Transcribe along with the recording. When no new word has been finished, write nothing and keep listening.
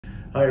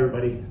Hi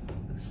everybody,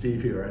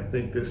 Steve here. I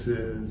think this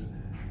is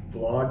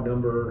vlog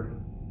number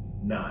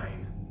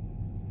 9.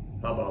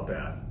 How about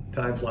that?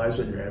 Time flies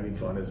when you're having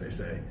fun, as they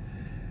say.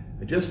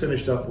 I just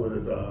finished up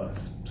with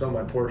some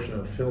of my portion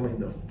of filming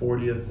the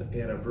 40th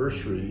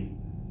anniversary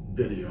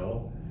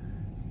video,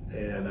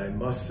 and I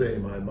must say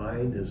my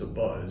mind is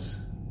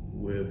abuzz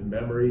with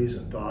memories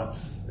and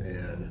thoughts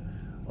and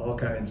all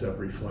kinds of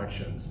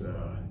reflections.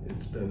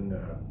 It's been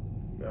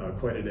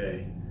quite a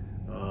day.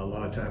 A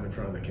lot of time in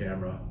front of the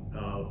camera,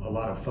 a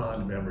lot of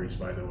fond memories,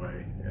 by the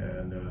way,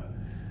 and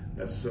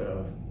that's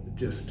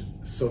just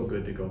so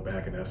good to go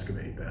back and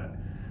excavate that.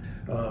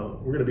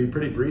 We're going to be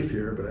pretty brief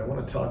here, but I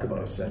want to talk about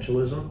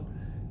essentialism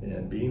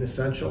and being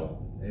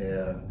essential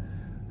and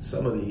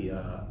some of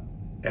the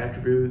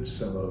attributes,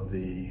 some of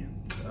the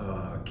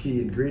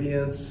key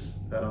ingredients,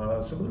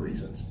 some of the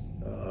reasons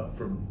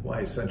for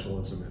why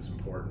essentialism is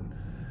important.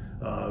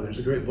 There's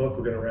a great book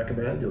we're going to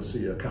recommend. You'll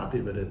see a copy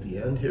of it at the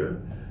end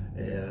here,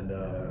 and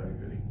I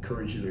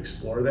encourage you to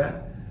explore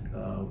that.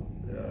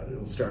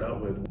 It'll start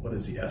out with what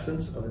is the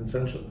essence of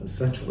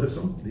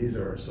essentialism. These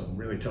are some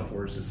really tough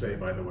words to say,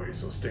 by the way,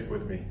 so stick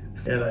with me.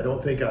 And I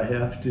don't think I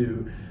have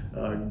to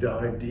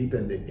dive deep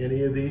into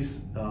any of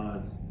these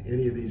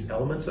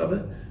elements of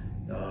it.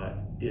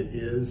 It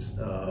is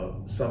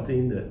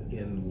something that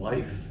in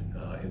life,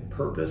 in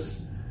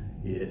purpose,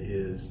 it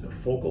is the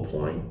focal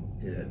point.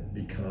 It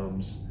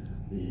becomes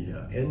the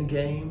end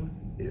game.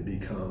 It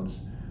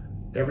becomes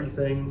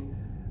everything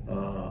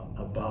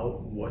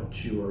about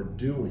what you are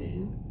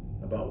doing,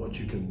 about what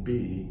you can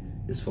be,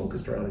 is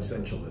focused around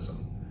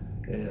essentialism.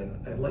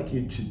 And I'd like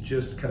you to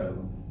just kind of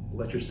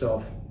let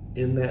yourself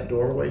in that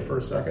doorway for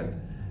a second.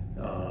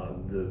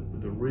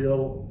 The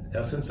real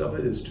essence of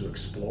it is to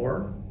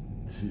explore,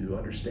 to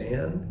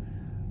understand.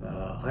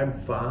 I'm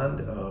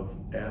fond of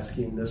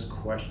asking this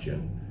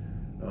question.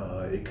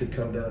 It could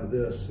come down to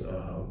this: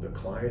 the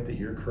client that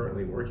you're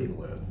currently working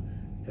with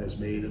has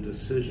made a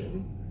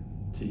decision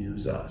to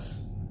use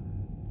us.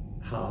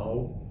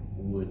 How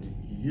would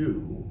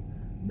you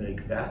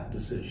make that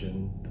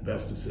decision the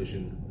best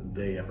decision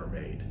they ever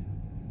made?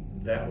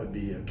 That would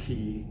be a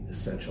key,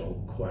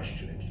 essential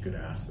question if you could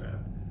ask that.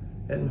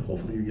 And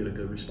hopefully you get a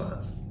good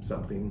response,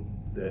 something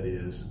that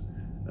is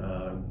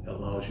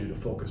allows you to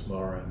focus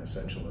more on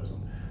essentialism.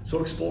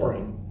 So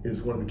exploring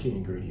is one of the key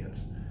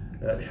ingredients.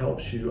 That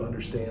helps you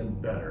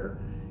understand better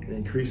and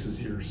increases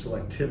your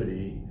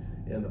selectivity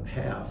and the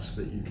paths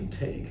that you can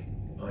take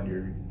on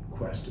your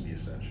quest to be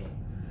essential.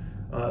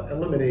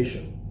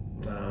 Elimination.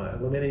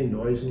 Eliminating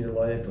noise in your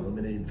life,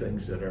 eliminating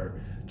things that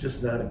are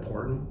just not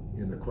important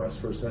in the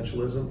quest for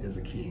essentialism is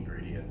a key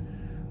ingredient.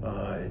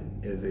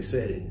 As they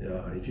say,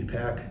 if you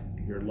pack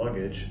your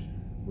luggage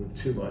with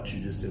too much,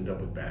 you just end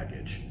up with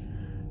baggage.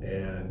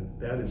 And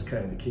that is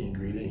kind of the key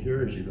ingredient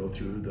here as you go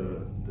through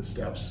the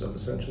steps of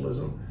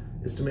essentialism,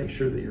 is to make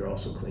sure that you're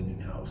also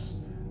cleaning house.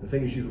 The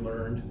things you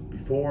learned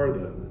before,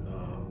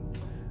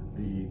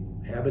 the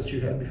habits you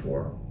had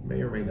before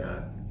may or may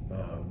not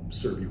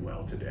serve you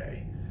well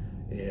today.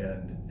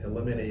 And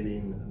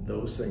eliminating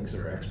those things that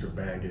are extra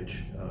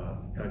baggage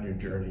on your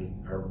journey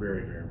are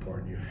very, very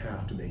important. You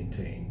have to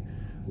maintain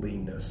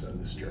leanness on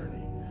this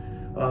journey.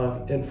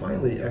 And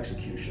finally,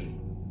 execution.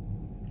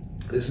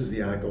 This is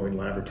the ongoing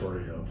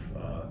laboratory of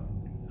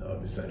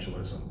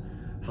essentialism.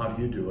 How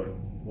do you do it?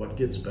 What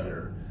gets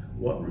better?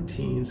 What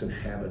routines and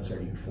habits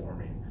are you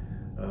forming?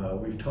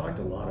 We've talked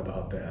a lot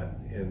about that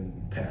in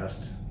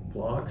past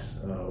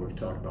vlogs. We've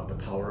talked about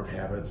the power of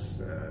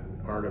habits,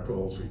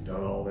 articles, we've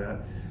done all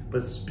that,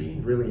 but it's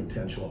being really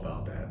intentional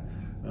about that.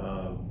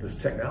 This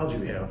technology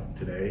we have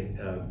today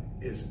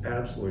is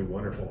absolutely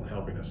wonderful in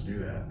helping us do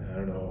that. I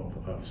don't know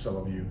if some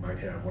of you might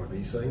have one of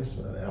these things,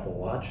 an Apple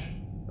Watch.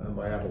 On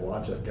my Apple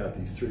Watch, I've got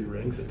these 3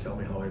 rings that tell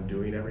me how I'm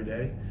doing every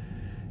day.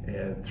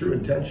 And through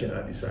intention,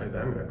 I've decided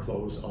that I'm going to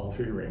close all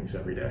 3 rings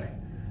every day.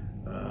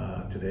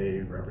 Today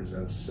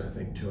represents, I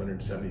think,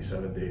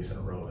 277 days in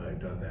a row that I've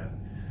done that.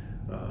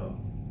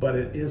 But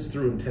it is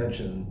through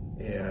intention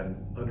and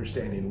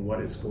understanding what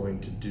it's going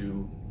to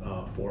do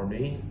for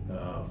me,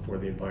 for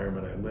the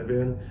environment I live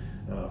in,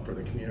 for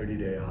the community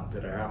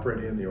that I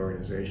operate in, the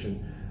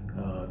organization,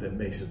 that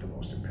makes it the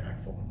most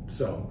impactful.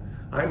 So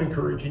I'm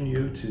encouraging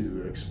you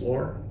to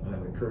explore,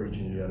 I'm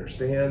encouraging you to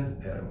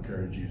understand, and I'm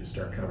encouraging you to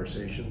start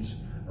conversations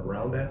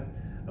around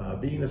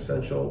that. Being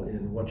essential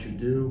in what you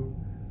do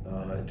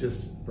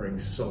just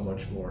brings so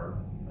much more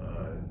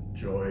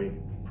joy,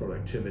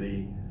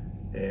 productivity,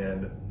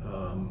 and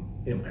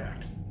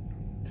impact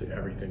to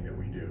everything that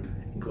we do.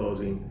 In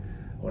closing,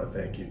 I want to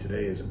thank you.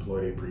 Today is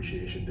Employee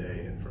Appreciation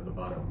Day, and from the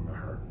bottom of my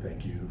heart,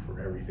 thank you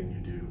for everything you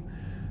do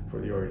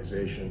for the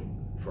organization,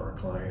 for our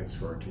clients,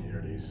 for our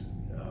communities.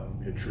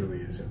 It truly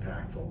is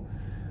impactful.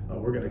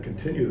 We're going to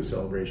continue the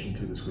celebration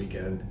through this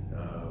weekend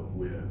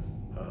with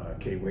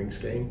K-Wings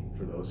game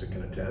for those that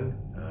can attend.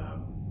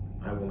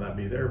 I will not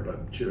be there,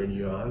 but cheering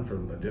you on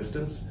from a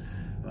distance.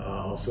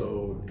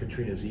 Also,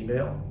 Katrina's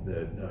email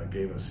that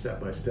gave us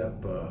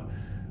step-by-step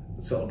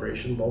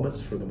celebration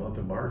moments for the month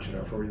of March and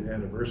our 40th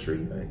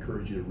anniversary. I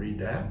encourage you to read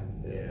that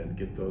and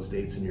get those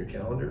dates in your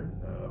calendar.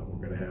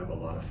 We're going to have a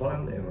lot of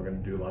fun and we're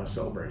going to do a lot of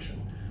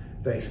celebration.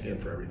 Thanks again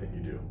for everything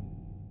you do.